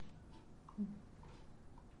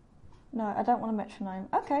No, I don't want a metronome.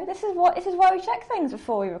 Okay, this is why we check things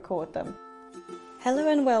before we record them. Hello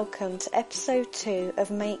and welcome to episode 2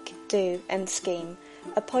 of Make, Do and Scheme,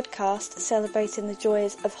 a podcast celebrating the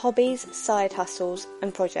joys of hobbies, side hustles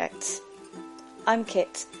and projects. I'm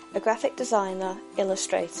Kit, a graphic designer,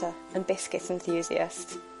 illustrator and biscuit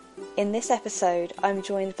enthusiast. In this episode, I'm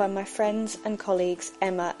joined by my friends and colleagues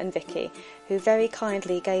Emma and Vicky, who very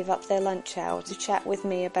kindly gave up their lunch hour to chat with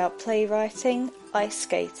me about playwriting, ice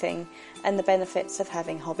skating and the benefits of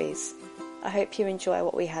having hobbies. I hope you enjoy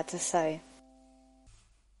what we had to say.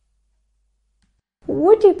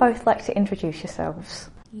 Would you both like to introduce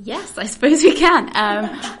yourselves? Yes, I suppose we can.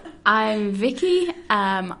 I'm Vicky.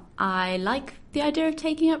 I like the idea of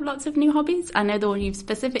taking up lots of new hobbies. I know the one you've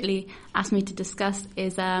specifically asked me to discuss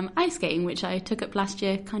is ice skating, which I took up last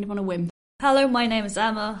year kind of on a whim. Hello, my name is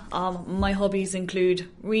Emma. My hobbies include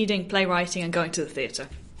reading, playwriting and going to the theatre.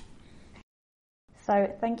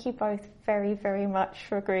 So thank you both very, very much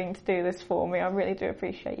for agreeing to do this for me. I really do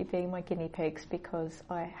appreciate you being my guinea pigs because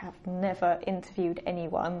I have never interviewed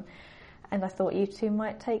anyone and I thought you two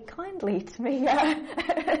might take kindly to me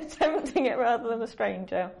attempting it rather than a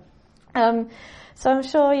stranger. So I'm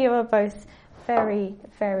sure you are both very,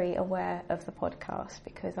 very aware of the podcast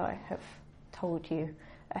because I have told you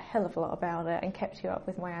a hell of a lot about it and kept you up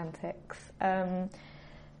with my antics.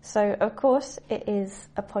 So, of course, it is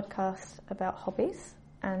a podcast about hobbies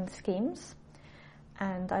and schemes,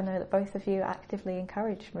 and I know that both of you actively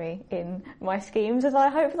encourage me in my schemes, as I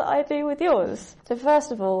hope that I do with yours. So,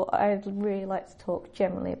 first of all, I'd really like to talk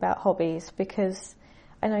generally about hobbies, because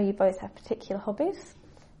I know you both have particular hobbies.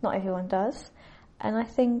 Not everyone does. And I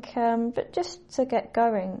think, but just to get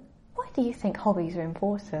going, why do you think hobbies are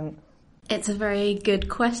important? It's a very good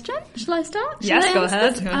question. Shall I start? Yes, go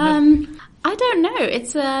ahead. I don't know.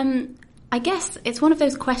 It's I guess it's one of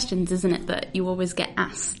those questions, isn't it, that you always get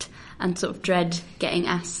asked and sort of dread getting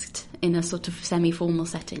asked in a sort of semi-formal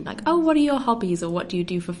setting, like, oh, what are your hobbies or what do you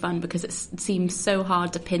do for fun? Because it seems so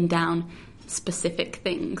hard to pin down specific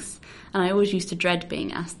things. And I always used to dread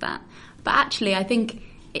being asked that. But actually, I think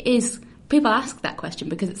it is... People ask that question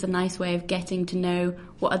because it's a nice way of getting to know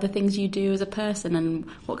what other things you do as a person and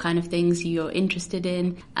what kind of things you're interested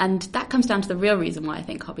in. And that comes down to the real reason why I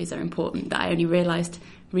think hobbies are important, that I only realised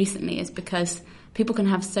recently, is because people can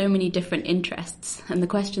have so many different interests. And the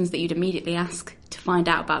questions that you'd immediately ask to find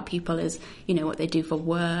out about people is, you know, what they do for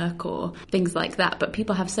work or things like that. But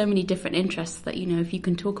people have so many different interests that, you know, if you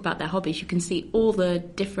can talk about their hobbies, you can see all the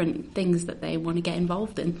different things that they want to get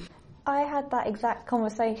involved in. I had that exact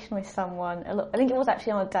conversation with someone, I think it was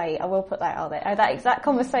actually on a date, I will put that out there, I had that exact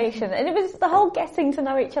conversation, and it was the whole getting to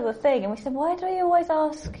know each other thing, and we said, why do you always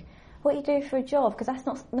ask what you do for a job? Because that's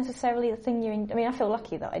not necessarily the thing I mean, I feel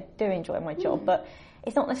lucky that I do enjoy my job, but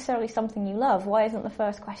it's not necessarily something you love. Why isn't the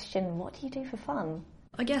first question, what do you do for fun?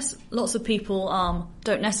 I guess lots of people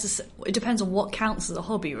don't necessarily... It depends on what counts as a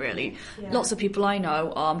hobby, really. Yeah. Lots of people I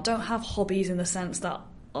know don't have hobbies in the sense that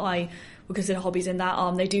I would consider hobbies in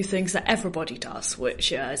that they do things that everybody does,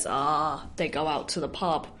 which is they go out to the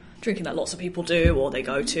pub, drinking that lots of people do, or they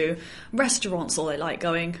go to restaurants, or they like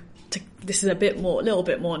going to... This is a little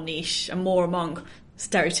bit more niche and more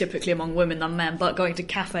stereotypically among women than men, but going to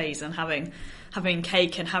cafes and having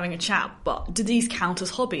cake and having a chat. But do these count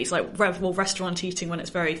as hobbies? Like, restaurant eating when it's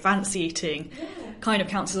very fancy eating kind of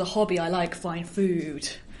counts as a hobby. I like fine food.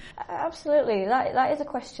 Absolutely. That is a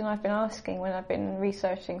question I've been asking when I've been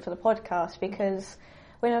researching for the podcast, because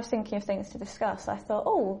when I was thinking of things to discuss, I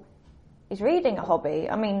thought, is reading a hobby?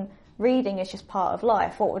 I mean, reading is just part of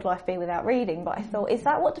life. What would life be without reading? But I thought, is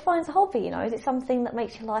that what defines a hobby? You know, is it something that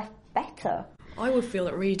makes your life better? I would feel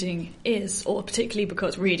that reading is, or particularly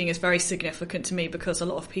because reading is very significant to me, because a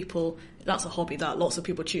lot of people, that's a hobby that lots of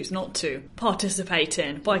people choose not to participate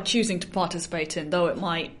in. By choosing to participate in, though it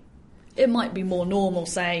might be more normal,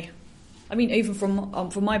 say, I mean, even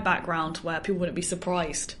from my background, where people wouldn't be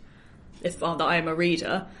surprised if that I am a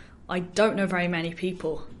reader, I don't know very many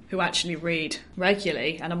people who actually read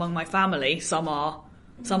regularly, and among my family, some are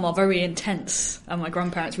very intense, and my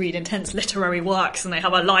grandparents read intense literary works, and they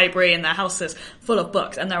have a library in their houses full of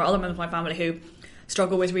books, and there are other members of my family who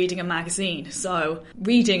struggle with reading a magazine. So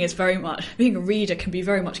reading is very much, being a reader can be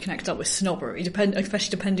very much connected up with snobbery,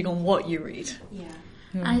 especially depending on what you read. Yeah.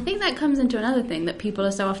 And I think that comes into another thing, that people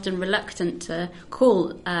are so often reluctant to call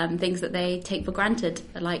things that they take for granted,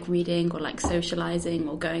 like reading or like socialising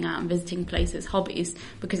or going out and visiting places, hobbies,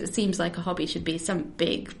 because it seems like a hobby should be some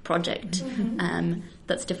big project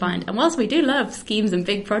that's defined. And whilst we do love schemes and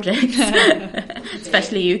big projects,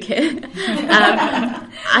 especially you, Kit,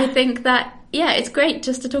 I think that yeah, it's great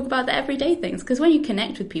just to talk about the everyday things, because when you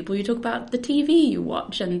connect with people, you talk about the TV you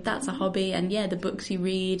watch, and that's a hobby, and the books you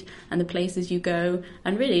read and the places you go,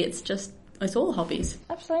 and really it's all hobbies.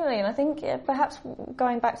 Absolutely, and I think perhaps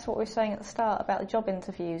going back to what we were saying at the start about the job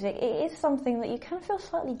interviews, it is something that you kind of feel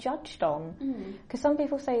slightly judged on, because some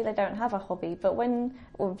people say they don't have a hobby, but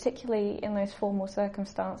particularly in those formal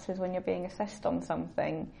circumstances when you're being assessed on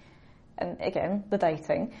something, and again, the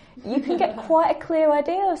dating, you can get quite a clear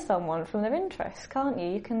idea of someone from their interests, can't you?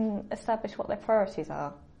 You can establish what their priorities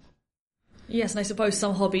are. Yes, and I suppose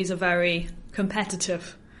some hobbies are very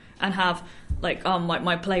competitive and have, like,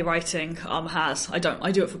 my playwriting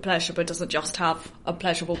I do it for pleasure, but it doesn't just have a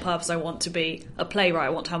pleasurable purpose. I want to be a playwright,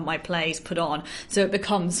 I want to have my plays put on, so it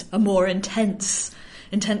becomes a more intense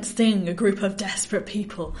thing, a group of desperate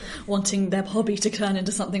people wanting their hobby to turn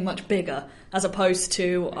into something much bigger, as opposed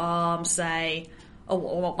to, my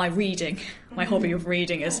hobby of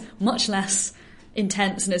reading is much less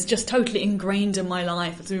intense and it's just totally ingrained in my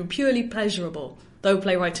life. It's purely pleasurable. Though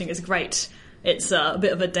playwriting is great, it's a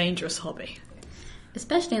bit of a dangerous hobby.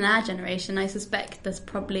 Especially in our generation, I suspect there's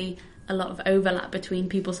probably a lot of overlap between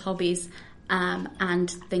people's hobbies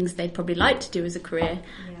and things they'd probably like to do as a career.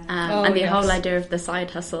 And the whole idea of the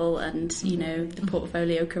side hustle and, the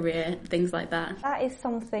portfolio career, things like that. That is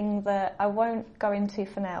something that I won't go into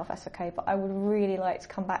for now, if that's okay, but I would really like to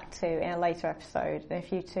come back to in a later episode. And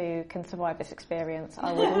if you two can survive this experience,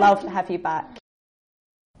 I would love to have you back.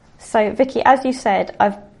 So, Vicky, as you said,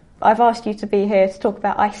 I've asked you to be here to talk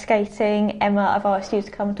about ice skating. Emma, I've asked you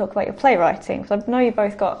to come and talk about your playwriting, because I know you've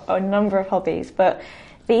both got a number of hobbies, but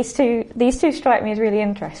these two strike me as really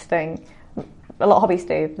interesting. A lot of hobbies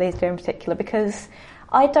do, these two in particular, because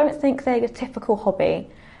I don't think they're your typical hobby.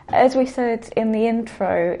 As we said in the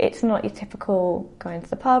intro, it's not your typical going to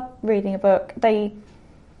the pub, reading a book.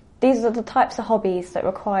 These are the types of hobbies that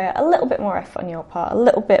require a little bit more effort on your part, a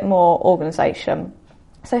little bit more organisation.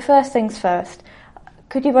 So first things first,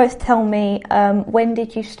 could you both tell me when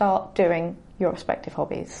did you start doing your respective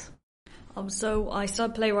hobbies? So I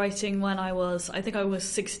started playwriting when I was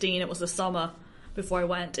 16. It was the summer before I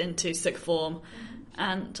went into sixth form,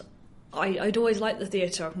 and I'd always liked the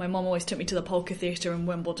theatre. My mum always took me to the Polka Theatre in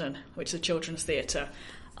Wimbledon, which is a children's theatre.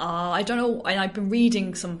 I don't know, and I've been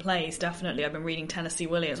reading some plays, definitely. I've been reading Tennessee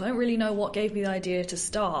Williams. I don't really know what gave me the idea to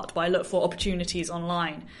start, but I looked for opportunities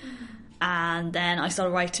online. And then I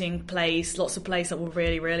started writing plays, lots of plays that were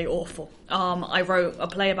really, really awful. I wrote a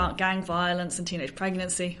play about gang violence and teenage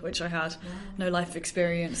pregnancy, which I had no life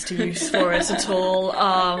experience to use for it at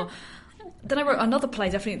all. Then I wrote another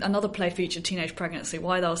play featured teenage pregnancy.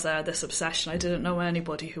 Why that was there, this obsession. I didn't know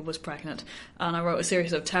anybody who was pregnant. And I wrote a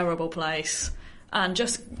series of terrible plays and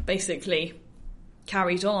just basically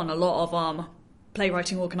carried on. A lot of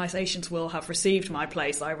playwriting organisations will have received my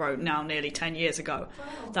plays that I wrote now nearly 10 years ago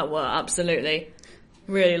that were absolutely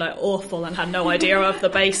really awful and had no idea of the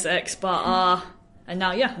basics, but and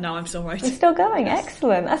now I'm still writing. You're still going,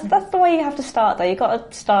 excellent. That's the way you have to start though. You've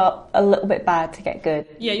got to start a little bit bad to get good.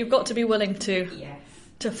 Yeah, you've got to be willing to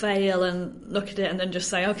fail and look at it and then just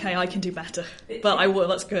say, okay, I can do better. But I will,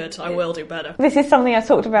 that's good, I will do better. This is something I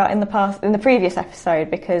talked about in the previous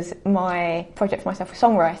episode, because my project for myself was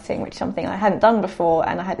songwriting, which is something I hadn't done before,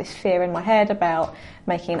 and I had this fear in my head about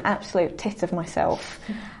making an absolute tit of myself.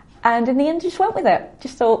 And in the end, I just went with it.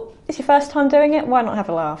 Just thought, it's your first time doing it, why not have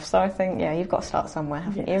a laugh? So I think, you've got to start somewhere,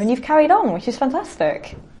 haven't you? And you've carried on, which is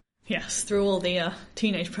fantastic. Yes, through all the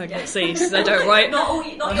teenage pregnancies. I don't write...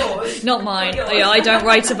 Not yours. Not mine. I don't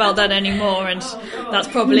write about that anymore, and that's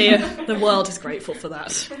probably... the world is grateful for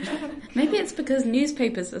that. Maybe it's because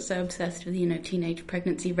newspapers are so obsessed with, teenage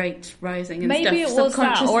pregnancy rates rising and Maybe stuff. Maybe it was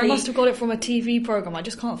that, or I must have got it from a TV programme. I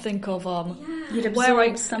just can't think of...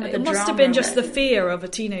 where some of the it must have been just the fear of a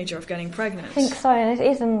teenager of getting pregnant. I think so, and it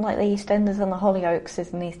is in the EastEnders and the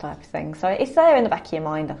Hollyoakses and these type of things. So it's there in the back of your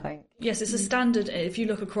mind, I think. Yes, it's a standard. If you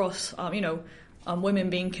look across, women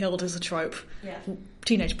being killed as a trope,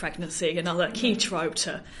 teenage pregnancy, another key trope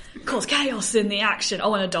to cause chaos in the action.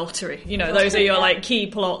 Oh, and adultery. Those are your key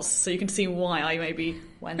plots, so you can see why I maybe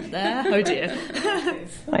went there. Oh dear.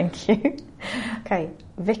 Thank you. Okay,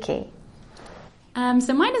 Vicky.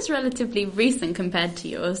 So mine is relatively recent compared to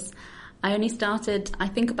yours. I only started, I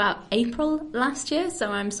think, about April last year, so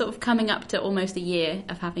I'm sort of coming up to almost a year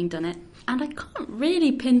of having done it. And I can't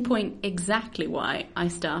really pinpoint exactly why I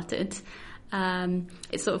started.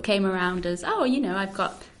 It sort of came around as, I've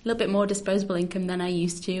got a little bit more disposable income than I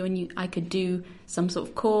used to, and I could do some sort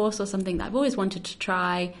of course or something that I've always wanted to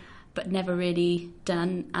try, but never really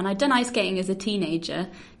done. And I'd done ice skating as a teenager,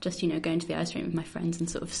 just, going to the ice rink with my friends and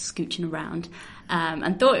sort of scooching around,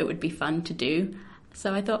 and thought it would be fun to do.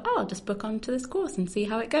 So I thought, I'll just book onto this course and see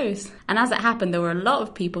how it goes. And as it happened, there were a lot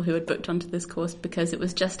of people who had booked onto this course because it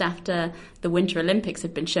was just after the Winter Olympics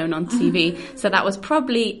had been shown on TV. So that was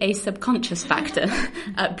probably a subconscious factor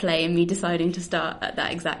at play in me deciding to start at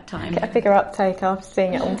that exact time. Get a bigger uptake after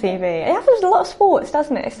seeing it on TV. It happens with a lot of sports,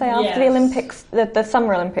 doesn't it? Say after the Olympics, the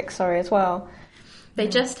Summer Olympics, as well. They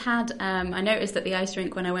just had, I noticed at the ice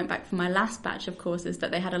rink when I went back for my last batch of courses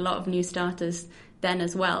that they had a lot of new starters then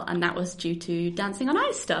as well, and that was due to Dancing on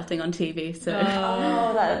Ice starting on TV. So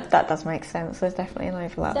that does make sense. There's definitely an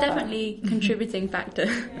overlap. Definitely contributing factor.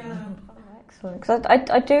 Excellent. Because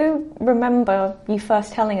I do remember you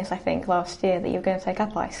first telling us, I think, last year that you were going to take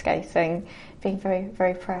up ice skating, being very,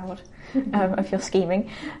 very proud of your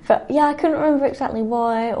scheming. But yeah, I couldn't remember exactly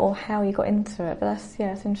why or how you got into it, but it's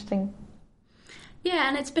interesting. Yeah,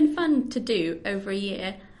 and it's been fun to do over a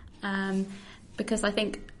year. Because I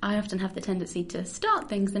think I often have the tendency to start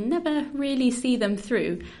things and never really see them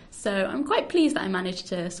through. So I'm quite pleased that I managed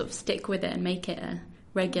to sort of stick with it and make it a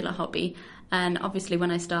regular hobby. And obviously when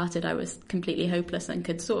I started, I was completely hopeless and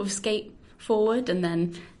could sort of skate forward. And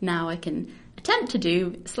then now I can attempt to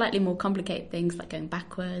do slightly more complicated things like going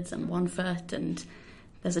backwards and one foot. And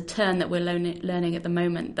there's a turn that we're learning at the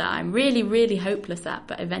moment that I'm really, really hopeless at.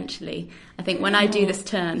 But eventually, I think when I do this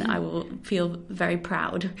turn, I will feel very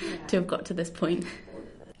proud to have got to this point.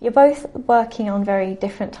 You're both working on very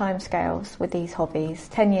different timescales with these hobbies.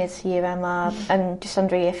 10 years for you, Emma, and just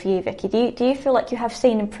under a year for you, Vicky. Do you feel like you have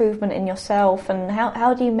seen improvement in yourself, and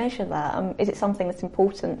how do you measure that? Is it something that's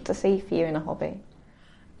important to see for you in a hobby?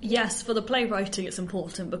 Yes, for the playwriting it's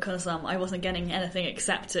important because I wasn't getting anything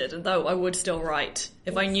accepted, though I would still write.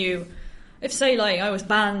 If I knew, if say like I was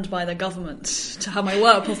banned by the government to have my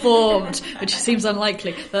work performed, which seems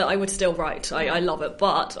unlikely, but I would still write. I love it,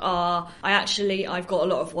 but I've got a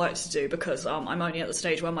lot of work to do because I'm only at the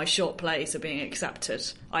stage where my short plays are being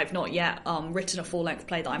accepted. I've not yet written a full-length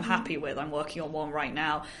play that I'm happy with. I'm working on one right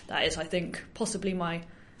now that is, I think, possibly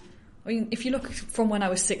if you look from when I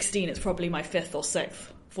was 16, it's probably my 5th or 6th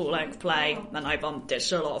full-length play, and I've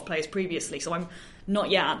ditched a lot of plays previously, so I'm not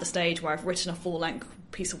yet at the stage where I've written a full-length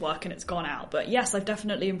piece of work and it's gone out. But yes, I've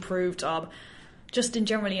definitely improved just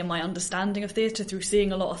generally in my understanding of theatre through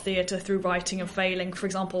seeing a lot of theatre, through writing and failing. For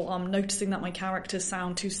example, noticing that my characters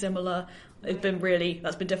sound too similar.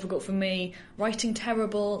 That's been difficult for me. Writing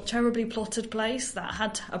terribly plotted plays that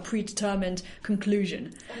had a predetermined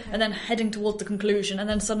conclusion, and then heading towards the conclusion, and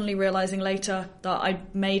then suddenly realising later that I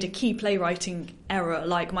made a key playwriting error,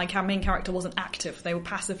 like my main character wasn't active. They were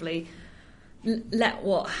passively let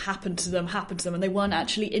what happened to them, and they weren't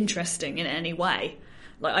actually interesting in any way.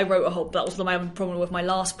 Like I wrote that was my problem with my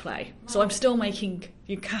last play. So I'm still making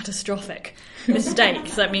catastrophic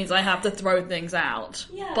mistakes. That means I have to throw things out.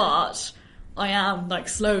 Yeah. But I am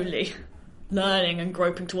slowly learning and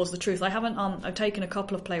groping towards the truth. I've taken a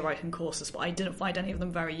couple of playwriting courses, but I didn't find any of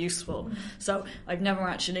them very useful. Mm-hmm. So I've never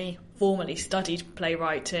actually formally studied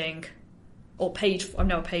playwriting or I've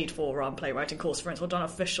never paid for a playwriting course, for instance, or done an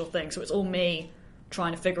official thing. So it's all me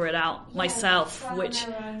trying to figure it out myself,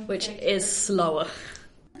 which is slower.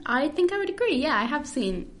 I think I would agree. Yeah, I have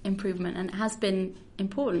seen improvement, and it has been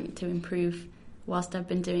important to improve whilst I've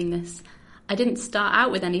been doing this. I didn't start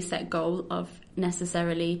out with any set goal of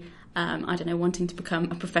necessarily, wanting to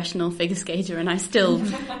become a professional figure skater, and I still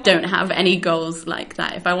don't have any goals like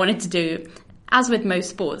that. If I wanted to do, as with most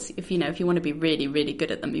sports, if you want to be really, really good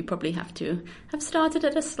at them, you probably have to have started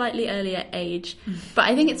at a slightly earlier age. But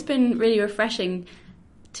I think it's been really refreshing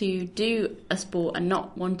to do a sport and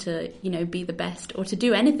not want to, be the best, or to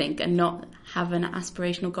do anything and not have an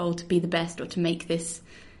aspirational goal to be the best or to make this,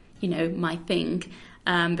 my thing.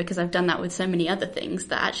 Because I've done that with so many other things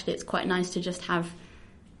that actually it's quite nice to just have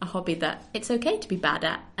a hobby that it's okay to be bad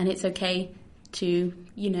at, and it's okay to,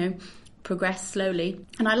 progress slowly.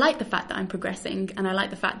 And I like the fact that I'm progressing, and I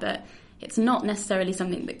like the fact that it's not necessarily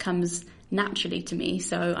something that comes naturally to me,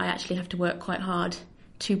 so I actually have to work quite hard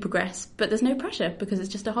to progress, but there's no pressure because it's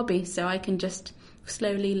just a hobby, so I can just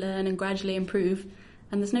slowly learn and gradually improve,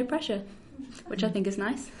 and there's no pressure, which I think is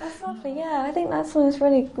nice. That's lovely. Yeah, I think that's something that's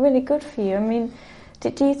really, really good for you. I mean,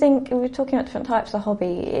 do you think, we're talking about different types of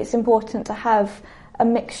hobby, it's important to have a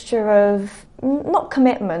mixture of, not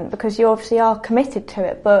commitment, because you obviously are committed to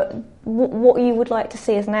it, but what you would like to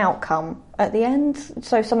see as an outcome at the end?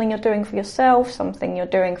 So something you're doing for yourself, something you're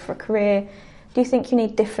doing for a career. Do you think you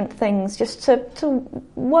need different things just to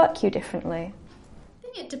work you differently? I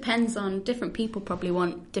think it depends on different people. Probably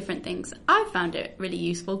want different things. I've found it really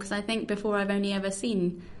useful because I think before I've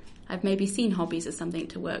maybe seen hobbies as something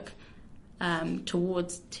to work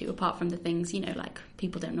towards to, apart from the things, like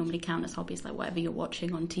people don't normally count as hobbies, like whatever you're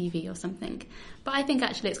watching on TV or something. But I think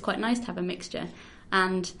actually it's quite nice to have a mixture,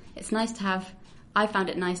 and it's nice to have, I found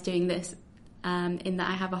it nice doing this in that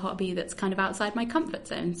I have a hobby that's kind of outside my comfort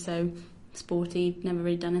zone, so sporty, never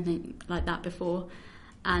really done anything like that before,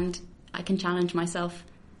 and I can challenge myself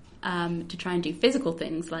to try and do physical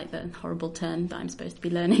things like the horrible turn that I'm supposed to be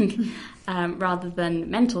learning, rather than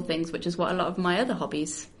mental things, which is what a lot of my other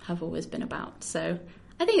hobbies have always been about. So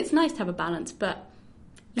I think it's nice to have a balance, but,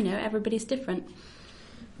 everybody's different.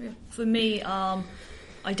 For me,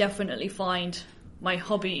 I definitely find my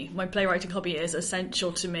playwriting hobby is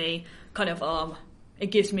essential to me. Kind of, it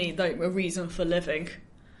gives me a reason for living,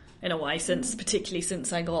 in a way, particularly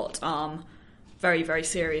since I got very, very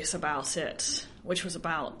serious about it, which was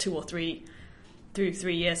about 2 or 3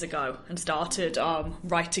 years ago, and started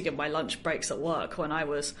writing in my lunch breaks at work when I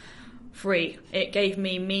was free. It gave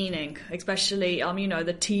me meaning, especially,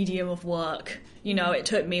 the tedium of work. It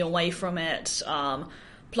took me away from it,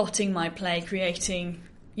 plotting my play, creating,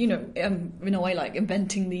 in a way, like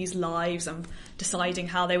inventing these lives and deciding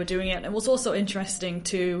how they were doing it. And it was also interesting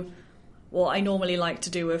to, what I normally like to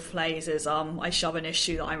do with plays is I shove an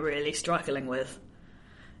issue that I'm really struggling with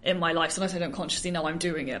in my life. Sometimes I don't consciously know I'm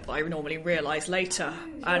doing it, but I normally realise later.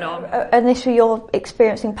 And an issue you're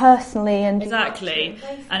experiencing personally, and exactly.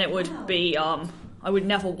 And it would be I would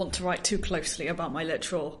never want to write too closely about my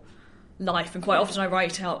literal life, and quite often I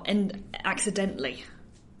write out and accidentally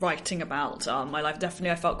writing about my life.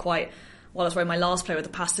 Definitely, I felt quite. While I was writing my last play with a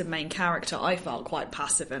passive main character, I felt quite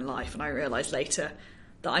passive in life, and I realised later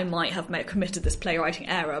that I might have committed this playwriting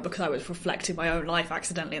error because I was reflecting my own life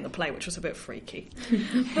accidentally in the play, which was a bit freaky.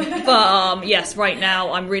 But yes, right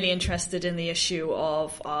now I'm really interested in the issue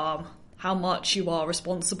of how much you are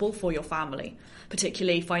responsible for your family,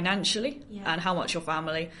 particularly financially, and how much your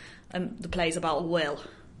family. The play's about will,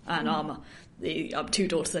 and the 2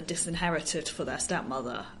 daughters are disinherited for their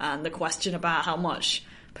stepmother, and the question about how much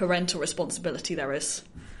parental responsibility there is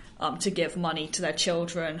to give money to their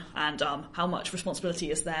children, and how much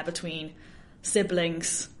responsibility is there between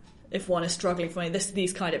siblings if one is struggling for money.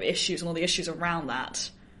 These kind of issues and all the issues around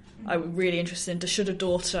that. I'm really interested in, should a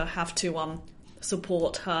daughter have to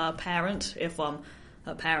support her parent if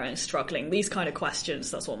her parent is struggling? These kind of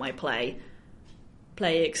questions, that's what my play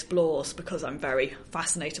explores, because I'm very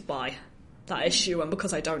fascinated by that issue and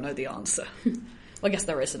because I don't know the answer. I guess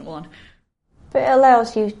there isn't one. But it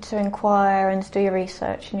allows you to inquire and to do your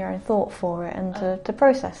research and your own thought for it, and to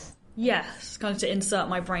process. Yes, kind of to insert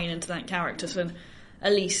my brain into that character, so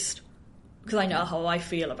at least, because I know how I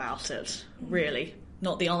feel about it, really.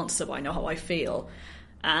 Not the answer, but I know how I feel.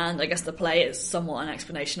 And I guess the play is somewhat an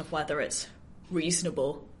explanation of whether it's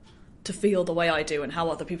reasonable to feel the way I do and how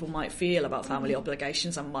other people might feel about family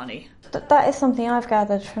obligations and money. That is something I've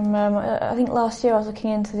gathered from, I think last year I was looking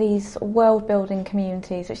into these world-building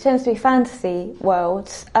communities, which tends to be fantasy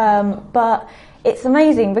worlds, but it's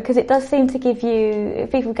amazing because it does seem to give you,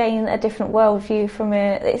 people gain a different worldview from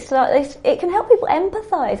it. It can help people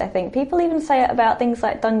empathise, I think. People even say it about things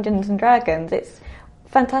like Dungeons and Dragons. It's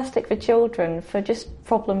fantastic for children, for just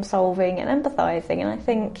problem solving and empathising, and I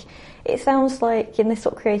think it sounds like in this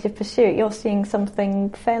sort of creative pursuit you're seeing something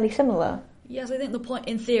fairly similar. Yes, I think the point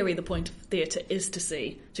of theatre is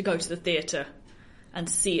to go to the theatre and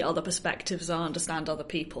see other perspectives and understand other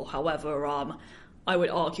people. However, I would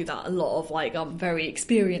argue that a lot of very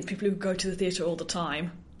experienced people who go to the theatre all the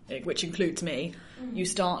time, which includes me, you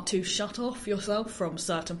start to shut off yourself from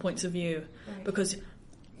certain points of view, because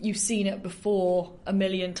you've seen it before a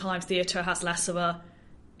million times. Theatre has less of a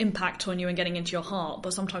impact on you and getting into your heart,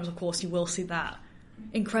 but sometimes, of course, you will see that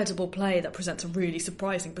incredible play that presents a really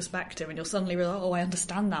surprising perspective, and you'll suddenly realise, oh, I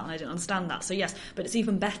understand that and I didn't understand that. So yes, but it's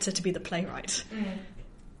even better to be the playwright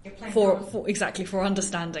for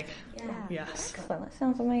understanding. Yes. Excellent. That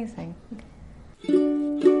sounds amazing.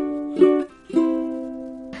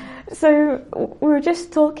 So we were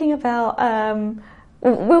just talking about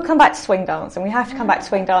we'll come back to swing dancing. We have to come back to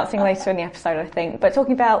swing dancing later in the episode, I think. But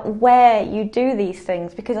talking about where you do these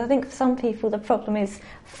things, because I think for some people the problem is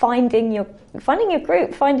finding your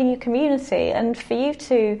group, finding your community. And for you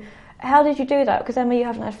two, how did you do that? Because Emma, you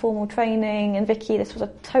haven't had formal training, and Vicky, this was a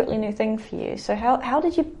totally new thing for you. So how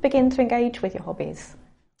did you begin to engage with your hobbies?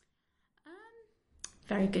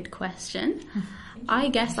 Very good question. I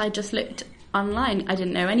guess I just looked online. I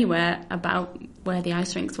didn't know anywhere about where the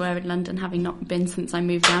ice rinks were in London, having not been since I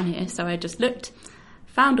moved down here. So I just looked,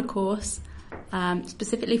 found a course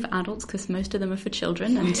specifically for adults, because most of them are for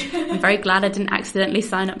children, and I'm very glad I didn't accidentally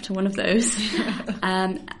sign up to one of those.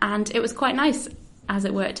 And it was quite nice as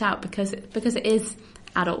it worked out, because it is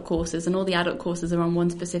adult courses, and all the adult courses are on one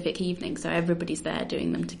specific evening, so everybody's there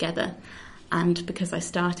doing them together. And because I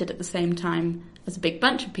started at the same time as a big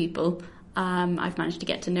bunch of people, I've managed to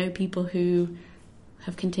get to know people who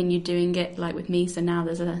have continued doing it like with me, so now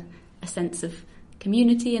there's a sense of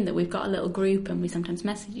community, and that we've got a little group and we sometimes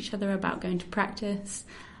message each other about going to practice.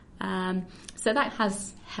 So that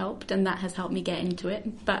has helped, and that has helped me get into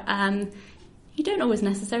it. But you don't always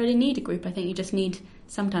necessarily need a group. I think you just need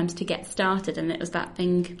sometimes to get started, and it was that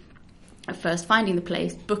thing at first, finding the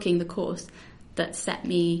place, booking the course, that set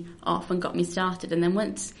me off and got me started. And then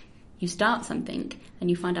once you start something and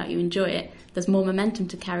you find out you enjoy it, there's more momentum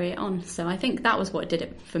to carry it on. So I think that was what did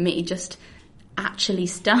it for me, just actually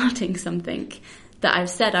starting something that I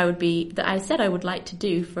said I would like to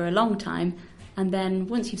do for a long time. And then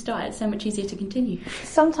once you start, it's so much easier to continue.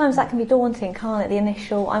 Sometimes that can be daunting, can't it? The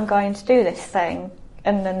initial, I'm going to do this thing.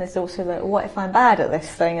 And then there's also the, what if I'm bad at this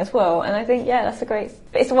thing as well? And I think,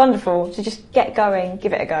 it's wonderful to just get going,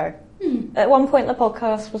 give it a go. At one point the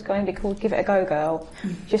podcast was going to be called Give It a Go Girl,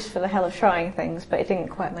 just for the hell of trying things, but it didn't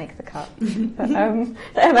quite make the cut. But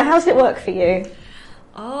Emma, how's it work for you?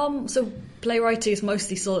 So playwriting is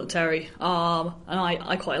mostly solitary, and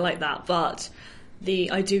I quite like that, but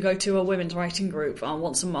I do go to a women's writing group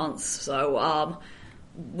once a month, so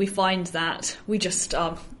we find that we just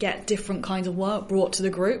get different kinds of work brought to the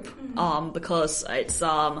group, because it's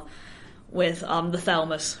with the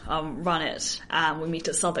Thelmas run it, and we meet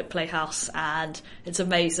at Southwark Playhouse, and it's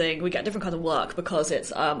amazing. We get different kinds of work because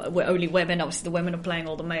it's we're only women. Obviously, the women are playing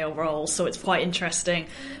all the male roles, so it's quite interesting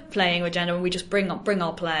playing with gender. And we just bring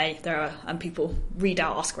our play there, and people read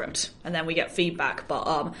out our script, and then we get feedback.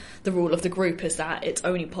 But the rule of the group is that it's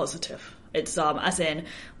only positive. It's as in,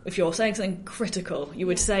 if you're saying something critical, you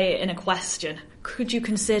would say it in a question. Could you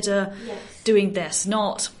consider doing this?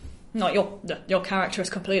 Not your character is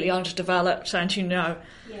completely underdeveloped and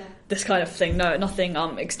this kind of thing. No, nothing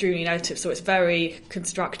extremely negative. So it's very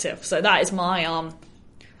constructive. So that is my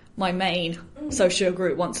my main social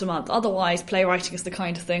group once a month. Otherwise, playwriting is the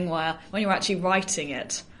kind of thing where when you're actually writing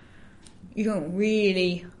it, you don't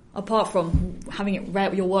really, apart from having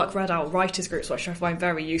it your work read out, writers groups, which I find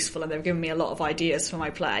very useful, and they've given me a lot of ideas for my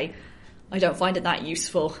play. I don't find it that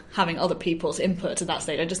useful having other people's input at that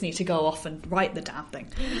stage. I just need to go off and write the damn thing.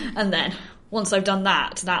 And then, once I've done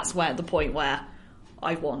that, that's where the point where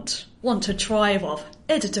I want a tribe of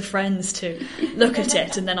editor friends to look at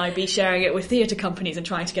it, and then I'd be sharing it with theatre companies and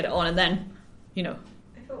trying to get it on, and then,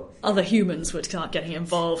 other humans would start getting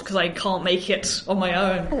involved, because I can't make it on my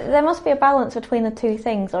own. There must be a balance between the two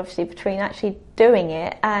things, obviously, between actually doing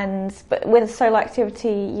it but with solo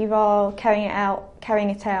activity, you are carrying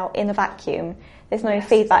it out in a vacuum. There's no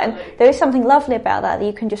feedback, and there is something lovely about that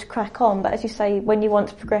you can just crack on. But as you say, when you want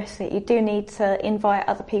to progress it, you do need to invite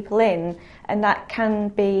other people in, and that can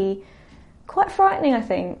be quite frightening, I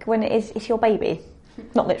think, when it's your baby,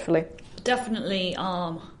 not literally. Definitely,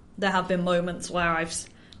 there have been moments where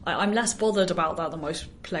I'm less bothered about that than most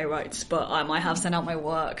playwrights, but I have sent out my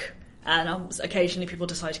work, and occasionally people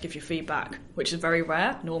decide to give you feedback, which is very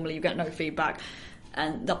rare. Normally you get no feedback,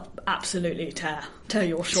 and they'll absolutely tear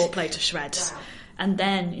your short play to shreds. Wow. And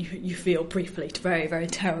then you feel briefly very, very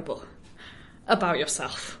terrible about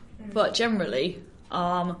yourself. But generally,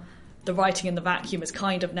 the writing in the vacuum is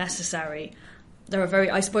kind of necessary.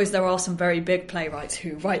 I suppose there are some very big playwrights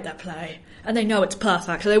who write their play and they know it's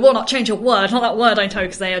perfect, so they will not change a word. Not that word I know,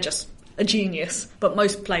 because they are just a genius. But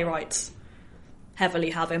most playwrights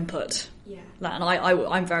heavily have input. Yeah. And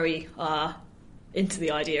I'm very into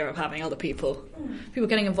the idea of having other people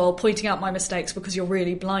getting involved, pointing out my mistakes, because you're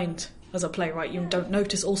really blind as a playwright. You don't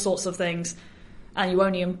notice all sorts of things, and you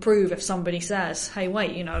only improve if somebody says, hey,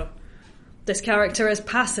 wait, this character is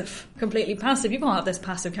passive, completely passive. You can't have this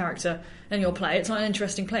passive character in your play. It's not an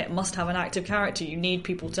interesting play. It must have an active character. You need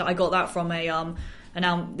people to... I got that from the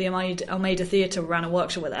Almeida Theatre ran a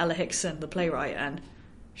workshop with Ella Hickson, the playwright, and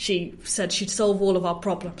she said she'd solve all of our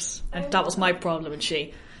problems. And that was my problem, and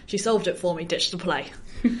she solved it for me, ditched the play.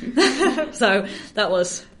 So that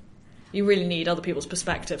was... You really need other people's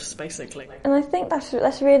perspectives, basically. And I think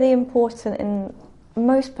that's really important in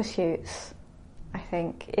most pursuits, I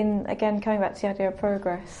think. Again, coming back to the idea of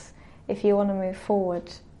progress, if you want to move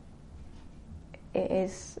forward,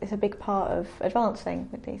 it's a big part of advancing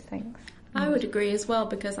with these things. I would agree as well,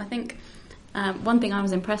 because I think one thing I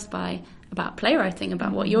was impressed by about playwriting,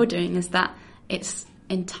 about what you're doing, is that it's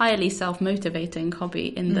entirely self-motivating hobby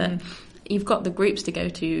in that you've got the groups to go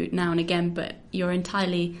to now and again, but you're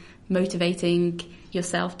entirely motivating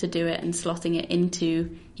yourself to do it and slotting it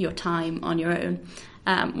into your time on your own.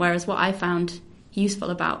 Whereas what I found useful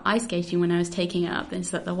about ice skating when I was taking it up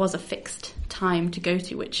is that there was a fixed time to go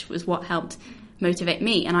to, which was what helped motivate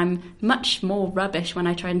me. And I'm much more rubbish when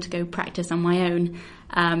I try to go practice on my own,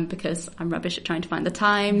 because I'm rubbish at trying to find the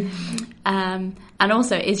time. And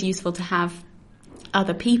also it is useful to have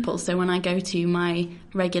other people. So when I go to my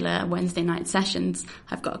regular Wednesday night sessions,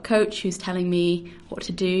 I've got a coach who's telling me what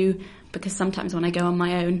to do, because sometimes when I go on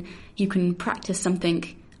my own, you can practice something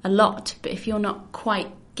a lot, but if you're not quite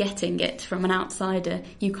getting it from an outsider,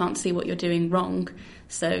 you can't see what you're doing wrong.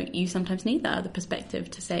 So you sometimes need that other perspective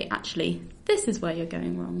to say, actually, this is where you're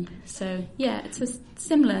going wrong. So yeah, it's a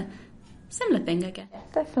similar thing, I guess.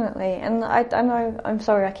 Definitely. And I know, I'm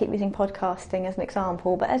sorry I keep using podcasting as an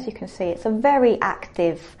example, but as you can see, it's a very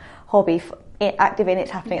active hobby, active in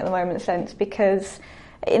its happening at the moment sense, because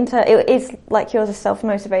it is, like yours, a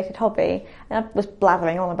self-motivated hobby, and I was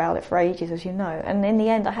blathering on about it for ages, as you know, and in the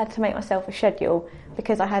end I had to make myself a schedule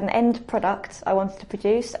because I had an end product I wanted to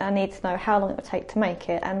produce and I needed to know how long it would take to make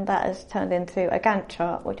it, and that has turned into a Gantt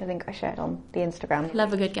chart, which I think I shared on the Instagram.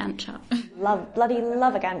 Love a good Gantt chart. Bloody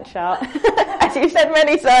love a Gantt chart, as you've said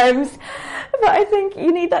many times, but I think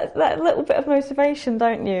you need that little bit of motivation,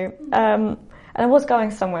 don't you? And I was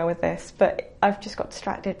going somewhere with this, but I've just got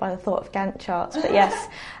distracted by the thought of Gantt charts. But yes,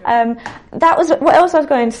 that was what else I was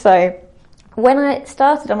going to say. When I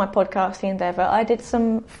started on my podcasting endeavour, I did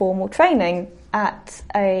some formal training at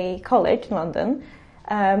a college in London,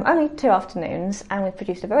 only 2 afternoons, and we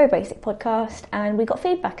produced a very basic podcast, and we got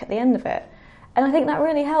feedback at the end of it. And I think that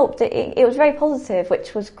really helped. It was very positive,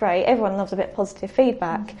 which was great. Everyone loves a bit of positive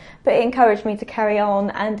feedback, but it encouraged me to carry on,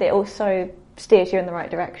 and it also steers you in the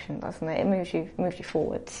right direction, doesn't it? It moves you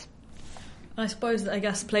forwards. I suppose that, I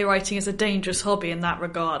guess, playwriting is a dangerous hobby in that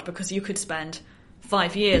regard, because you could spend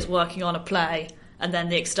 5 years working on a play and then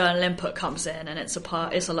the external input comes in and it's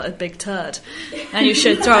a big turd, and you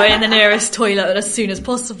should throw it in the nearest toilet as soon as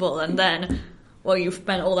possible, and then, well, you've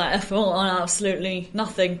spent all that effort on absolutely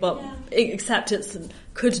nothing, but except it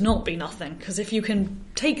could not be nothing, because if you can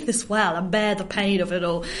take this well and bear the pain of it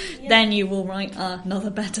all, then you will write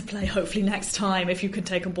another better play, hopefully next time, if you can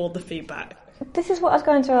take on board the feedback. This is what I was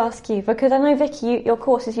going to ask you, because I know, Vicky, your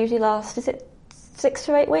courses usually last, is it 6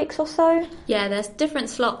 to 8 weeks or so? Yeah, there's different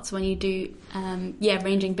slots when you do,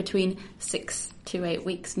 ranging between 6 to 8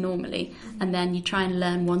 weeks normally, and then you try and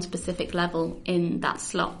learn one specific level in that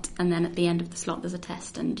slot, and then at the end of the slot there's a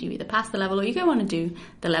test, and you either pass the level or you go on and do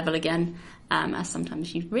the level again, as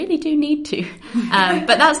sometimes you really do need to.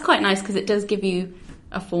 But that's quite nice, because it does give you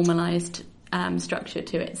a formalised structure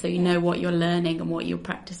to it, so you know what you're learning and what you're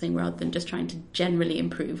practicing, rather than just trying to generally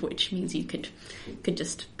improve, which means you could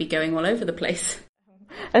just be going all over the place.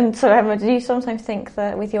 And so, Emma, do you sometimes think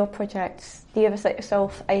that with your projects, do you ever set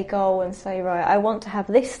yourself a goal and say, right, I want to have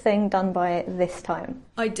this thing done by this time?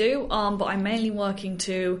 I do, but I'm mainly working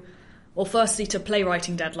to, well, firstly to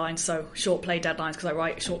playwriting deadlines, so short play deadlines, because I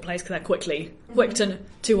write short plays because they're quick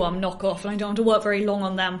to knock off, and I don't have to work very long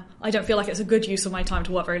on them. I don't feel like it's a good use of my time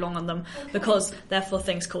to work very long on them, because they're for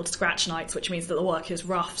things called scratch nights, which means that the work is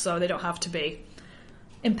rough, so they don't have to be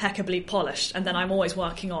impeccably polished. And then I'm almost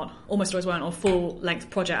working on a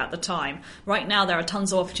full-length project at the time. Right now there are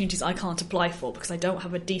tons of opportunities I can't apply for because I don't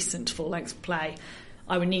have a decent full-length play.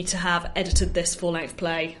 I would need to have edited this full-length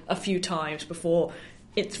play a few times before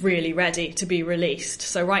it's really ready to be released.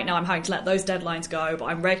 So right now I'm having to let those deadlines go, but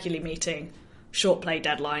I'm regularly meeting short play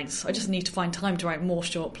deadlines. I just need to find time to write more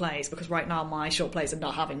short plays, because right now my short plays are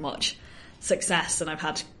not having much success and I've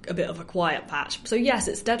had a bit of a quiet patch. So yes,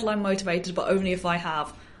 it's deadline motivated, but only if I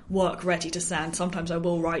have work ready to send. Sometimes I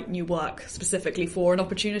will write new work specifically for an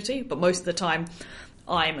opportunity, but most of the time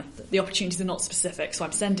the opportunities are not specific, so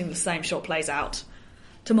I'm sending the same short plays out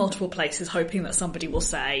to multiple places, hoping that somebody will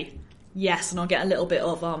say yes, and I'll get a little bit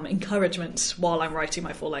of encouragement while I'm writing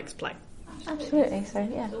my full-length play. Absolutely. So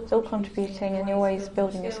yeah, it's all contributing, and you're always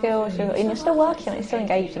building your skills, and you're still working on it, you're still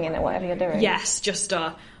engaging in it, whatever you're doing. Yes, just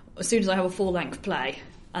as soon as I have a full-length play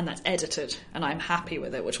and that's edited and I'm happy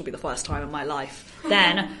with it, which will be the first time in my life,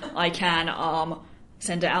 then I can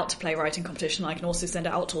send it out to playwriting competition. I can also send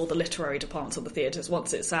it out to all the literary departments of the theatres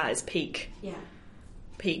once it's at its peak. Yeah.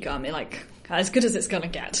 Peak, like as good as it's going to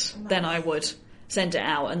get. Nice. Then I would send it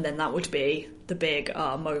out, and then that would be the big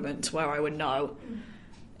moment where I would know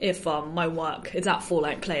if my work is that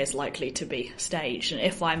full-length play is likely to be staged, and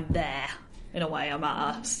if I'm there, in a way, I'm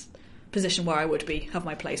at a position where I would have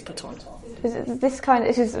my plays put on.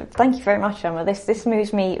 Thank you very much, Emma. This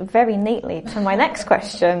moves me very neatly to my next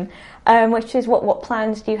question, which is what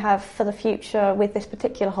plans do you have for the future with this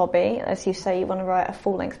particular hobby? As you say, you want to write a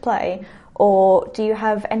full-length play. or do you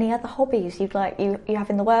have any other hobbies you have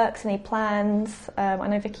in the works? Any plans? I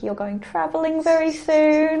know, Vicky, you're going travelling very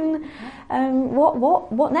soon.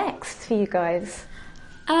 What next for you guys?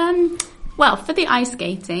 Well, for the ice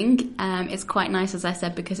skating, it's quite nice, as I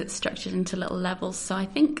said, because it's structured into little levels. So I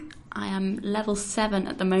think I am level 7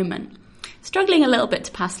 at the moment. Struggling a little bit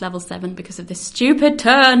to pass level 7 because of this stupid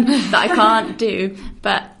turn that I can't do.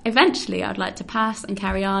 But eventually I'd like to pass and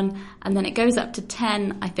carry on. And then it goes up to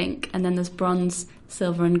 10, I think. And then there's bronze,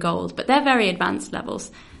 silver and gold. But they're very advanced levels.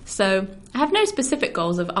 So I have no specific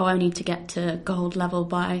goals of, I need to get to gold level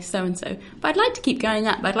by so-and-so. But I'd like to keep going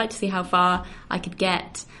up. I'd like to see how far I could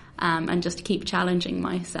get and just keep challenging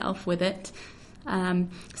myself with it.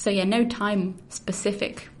 So yeah, no time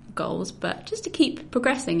specific goals, but just to keep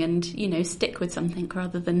progressing and, stick with something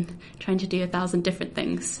rather than trying to do 1,000 different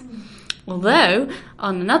things. Although,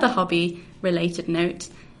 on another hobby related note,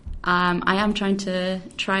 I am trying to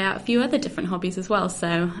try out a few other different hobbies as well.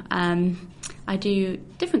 So I do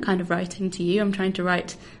different kind of writing to you. I'm trying to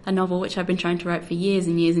write a novel which I've been trying to write for years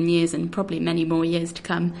and years and years, and probably many more years to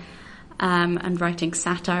come, and writing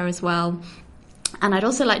satire as well. And I'd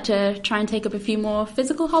also like to try and take up a few more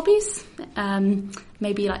physical hobbies.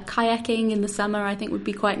 Maybe like kayaking in the summer, I think would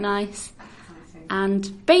be quite nice.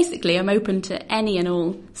 And basically, I'm open to any and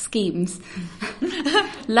all schemes.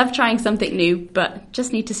 Love trying something new, but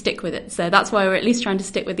just need to stick with it. So that's why we're at least trying to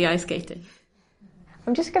stick with the ice skating.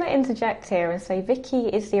 I'm just going to interject here and say Vicky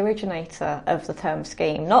is the originator of the term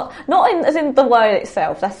scheme. Not as in the word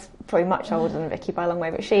itself. That's probably much older than Vicky by a long way,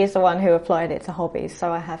 but she is the one who applied it to hobbies.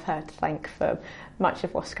 So I have her to thank for much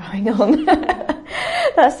of what's going on.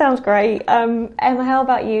 That sounds great. Emma, how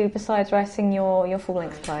about you? Besides writing your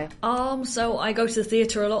full-length play? So I go to the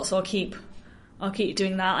theatre a lot, so I'll keep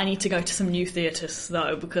doing that. I need to go to some new theatres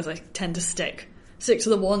though, because I tend to stick to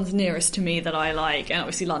the ones nearest to me that I like, and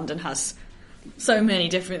obviously London has so many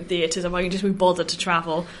different theatres. If I can just be bothered to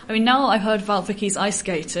travel. I mean, now I've heard about Vicky's ice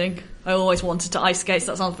skating. I always wanted to ice skate,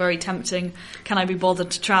 so that sounds very tempting. Can I be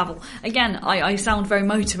bothered to travel? Again, I sound very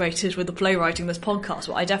motivated with the playwriting this podcast,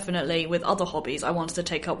 but I definitely, with other hobbies, I wanted to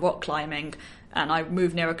take up rock climbing, and I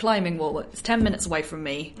moved near a climbing wall. It's 10 minutes away from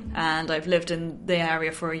me, and I've lived in the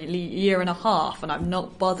area for a year and a half, and I've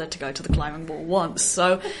not bothered to go to the climbing wall once.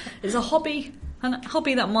 So it's a hobby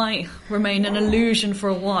that might remain an illusion for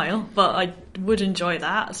a while, but I would enjoy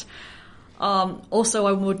that. Also,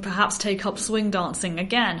 I would perhaps take up swing dancing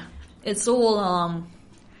again. It's all,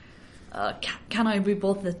 can I be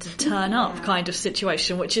bothered to turn up kind of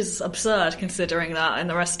situation, which is absurd considering that and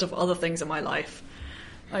the rest of other things in my life.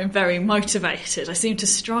 I'm very motivated. I seem to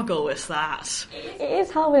struggle with that. It is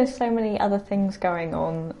hard with so many other things going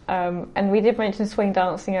on. And we did mention swing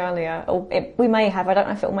dancing earlier. We may have. I don't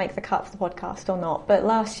know if it will make the cut for the podcast or not. But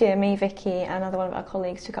last year, me, Vicky, and another one of our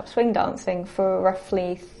colleagues took up swing dancing for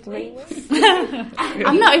roughly 3 weeks.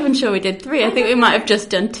 I'm not even sure we did 3. I think we might have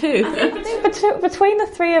just done 2. I think between the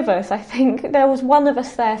 3 of us, I think there was one of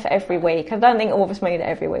us there for every week. I don't think all of us made it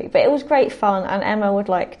every week. But it was great fun, and Emma would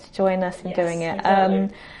like to join us in doing it.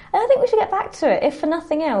 And I think we should get back to it. If for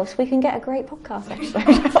nothing else, we can get a great podcast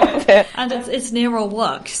episode out of it. And it's near our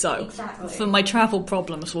work, so for my travel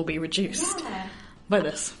problems will be reduced by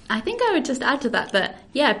this. I think I would just add to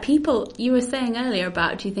that, people, you were saying earlier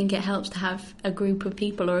about, do you think it helps to have a group of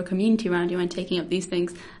people or a community around you when taking up these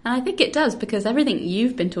things? And I think it does, because everything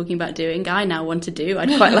you've been talking about doing, I now want to do.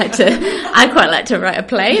 I'd quite like to write a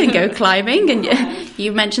play and go climbing, and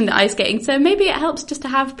you mentioned the ice skating, so maybe it helps just to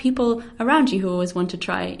have people around you who always want to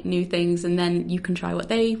try new things, and then you can try what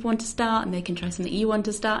they want to start, and they can try something you want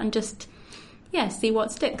to start, and just see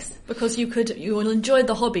what sticks. Because you will enjoy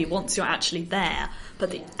the hobby once you're actually there, but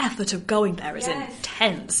the effort of going there is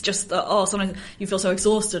intense. Just sometimes you feel so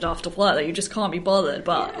exhausted after work that you just can't be bothered.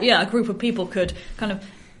 But a group of people could kind of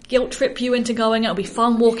guilt trip you into going. It'll be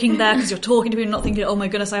fun walking there because you're talking to people, not thinking, oh my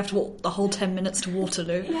goodness, I have to walk the whole 10 minutes to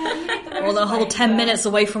Waterloo, or the whole 10 minutes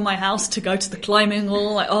away from my house to go to the climbing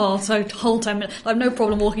wall. So whole 10 minutes. I have no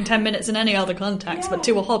problem walking 10 minutes in any other context, but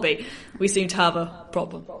to a hobby, we seem to have a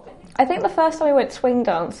problem. I think the first time we went swing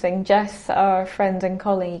dancing, Jess, our friend and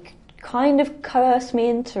colleague, kind of coerced me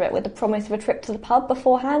into it with the promise of a trip to the pub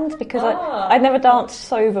beforehand, because I'd never danced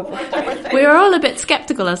sober before. We were all a bit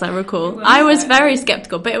sceptical, as I recall. I was very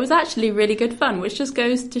sceptical, but it was actually really good fun, which just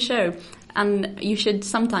goes to show. And you should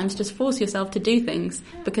sometimes just force yourself to do things,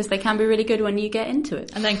 because they can be really good when you get into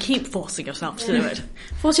it. And then keep forcing yourself to do it.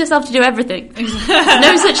 Force yourself to do everything.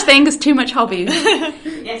 No such thing as too much hobbies.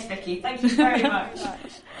 Yes, Vicky, thank you very much.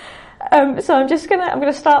 So I'm going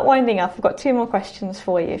to start winding up. I've got 2 more questions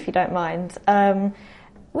for you, if you don't mind.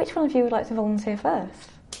 Which one of you would like to volunteer first?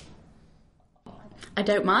 I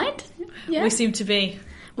don't mind. Yeah. We seem to be...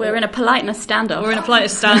 We're in a politeness standoff. We're in a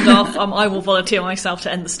politeness standoff. I will volunteer myself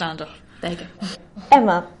to end the standoff. There you go.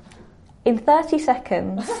 Emma, in 30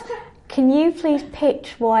 seconds, can you please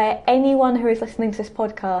pitch why anyone who is listening to this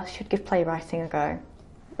podcast should give playwriting a go?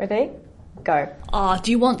 Ready? Go. Do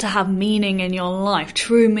you want to have meaning in your life,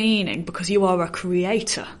 true meaning, because you are a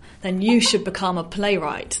creator? Then you should become a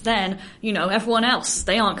playwright. Then, everyone else,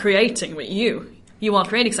 they aren't creating, but you are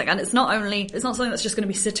creating something. And it's not something that's just going to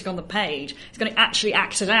be sitting on the page. It's going to actually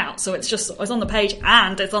act it out. So it's on the page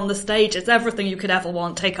and it's on the stage. It's everything you could ever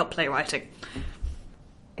want. Take up playwriting.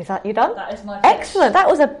 Is that you done? That is my pitch. Excellent. That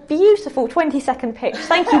was a beautiful 20-second pitch.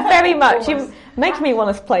 Thank you very much. You make me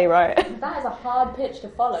want to playwright. That is a hard pitch to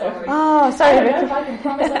follow. Oh, sorry. I don't know if I can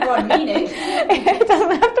promise everyone meaning. It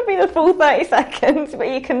doesn't have to be the full 30 seconds, but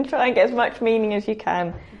you can try and get as much meaning as you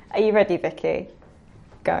can. Are you ready, Vicky?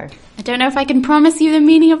 Go. I don't know if I can promise you the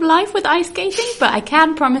meaning of life with ice skating, but I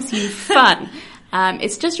can promise you fun.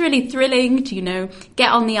 It's just really thrilling to,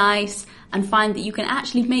 get on the ice and find that you can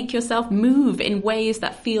actually make yourself move in ways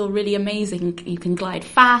that feel really amazing. You can glide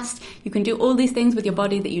fast. You can do all these things with your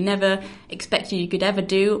body that you never expected you could ever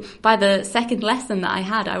do. By the second lesson that I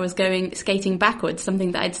had, I was going skating backwards,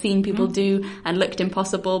 something that I'd seen people do and looked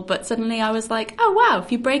impossible. But suddenly I was like, oh wow,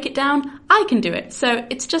 if you break it down, I can do it. So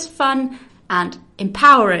it's just fun and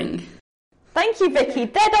empowering. Thank you, Vicky.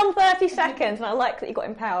 Dead on 30 seconds. And I like that you got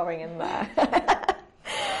empowering in there.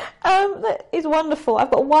 That is wonderful.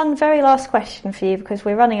 I've got one very last question for you because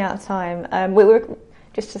we're running out of time.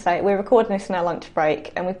 Just to say, we're recording this in our lunch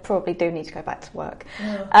break and we probably do need to go back to work.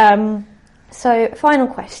 Yeah. So, final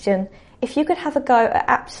question. If you could have a go at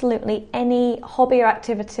absolutely any hobby or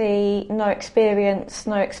activity, no experience,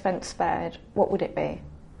 no expense spared, what would it be?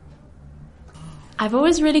 I've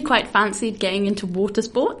always really quite fancied getting into water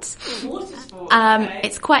sports.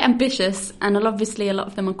 It's quite ambitious, and obviously a lot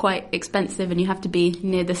of them are quite expensive, and you have to be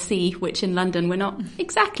near the sea, which in London we're not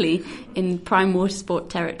exactly in prime water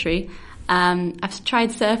sport territory. I've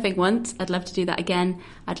tried surfing once. I'd love to do that again.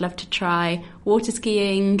 I'd love to try water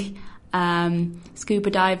skiing,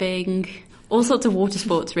 scuba diving, all sorts of water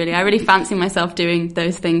sports, really. I really fancy myself doing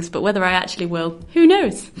those things, but whether I actually will, who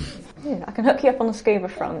knows? Yeah, I can hook you up on the scuba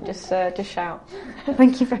front. Just shout.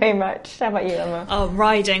 Thank you very much. How about you, Emma?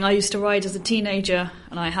 Riding. I used to ride as a teenager,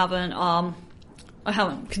 and I haven't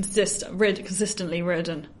consistently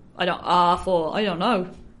ridden. I don't know,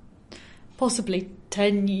 possibly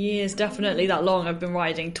 10 years, definitely that long. I've been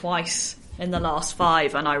riding twice in the last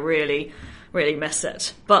 5, and I really, really miss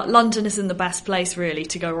it. But London isn't the best place really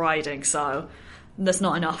to go riding, so there's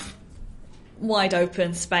not enough wide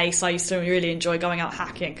open space. I used to really enjoy going out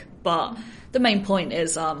hacking, but the main point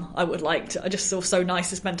is I just feel so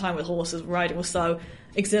nice to spend time with horses. Riding was so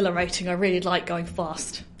exhilarating. I really like going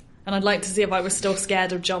fast, and I'd like to see if I was still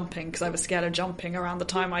scared of jumping, because I was scared of jumping around the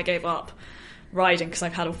time I gave up riding because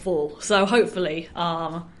I've had a fall. So hopefully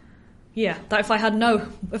that if I had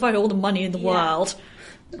all the money in the world,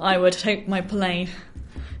 I would take my plane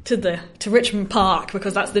to Richmond Park,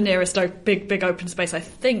 because that's the nearest big open space I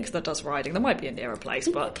think that does riding. There might be a nearer place,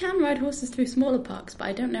 but you can ride horses through smaller parks, but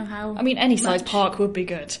I don't know how. I mean, any size park would be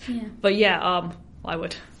good. Yeah. But I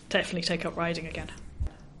would definitely take up riding again.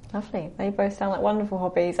 Lovely. They both sound like wonderful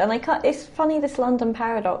hobbies, and it's funny, this London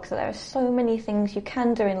paradox, that there are so many things you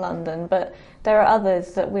can do in London, but there are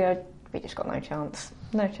others that we just got no chance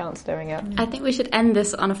doing it. I think we should end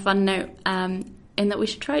this on a fun note. In that we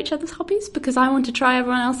should try each other's hobbies, because I want to try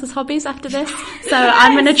everyone else's hobbies after this. So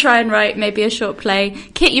I'm going to try and write maybe a short play.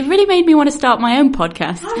 Kit, you've really made me want to start my own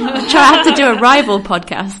podcast. I have to do a rival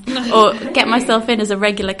podcast, or get myself in as a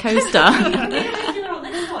regular co-star.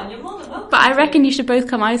 But I reckon you should both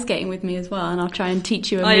come ice skating with me as well, and I'll try and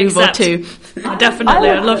teach you a move or two. Definitely,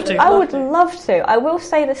 I'd love to. I would love to. I will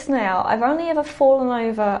say this now, I've only ever fallen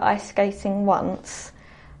over ice skating once,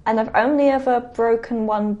 and I've only ever broken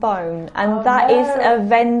one bone, and that is a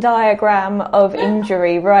Venn diagram of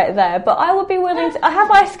injury right there. But I would be willing to. I have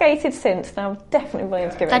ice skated since, and I'm definitely willing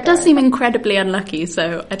to give it a go. That does seem incredibly unlucky,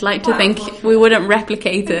 so I'd like to think we wouldn't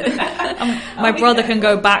replicate it. My brother can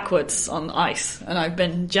go backwards on ice, and I've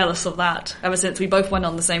been jealous of that ever since we both went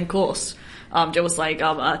on the same course. It was like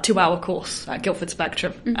a 2-hour course at Guildford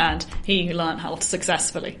Spectrum, and he learned how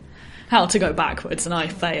to go backwards, and I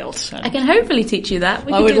failed. I can hopefully teach you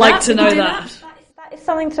that. I would like to know that. That is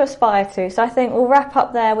something to aspire to. So I think we'll wrap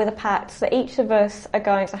up there with a pact that each of us are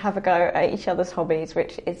going to have a go at each other's hobbies,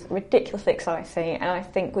 which is ridiculously exciting. And I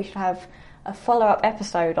think we should have a follow-up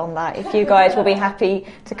episode on that, if you guys will be happy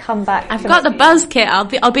to come back. I've got the buzz, Kit.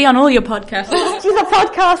 I'll be on all your podcasts. She's a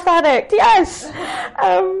podcast addict, yes.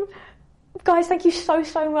 Guys, thank you so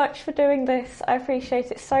much for doing this. I appreciate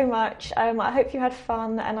it so much. I hope you had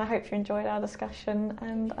fun, and I hope you enjoyed our discussion,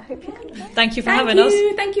 and I hope you can. Thank you for having us.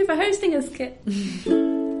 Thank you for hosting us, Kit.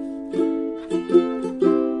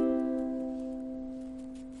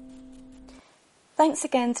 Thanks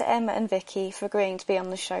again to Emma and Vicky for agreeing to be on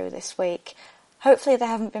the show this week. Hopefully they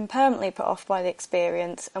haven't been permanently put off by the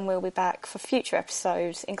experience, and we'll be back for future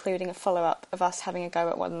episodes, including a follow-up of us having a go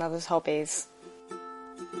at one another's hobbies.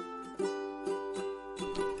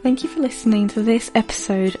 Thank you for listening to this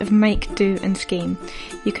episode of Make, Do and Scheme.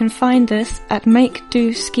 You can find us at Make,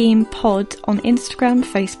 Do, Scheme Pod on Instagram,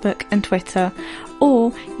 Facebook and Twitter,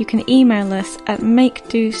 or you can email us at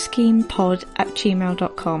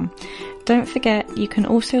makedoschemepod@gmail.com. Don't forget, you can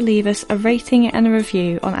also leave us a rating and a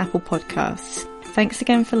review on Apple Podcasts. Thanks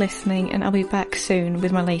again for listening, and I'll be back soon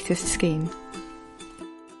with my latest scheme.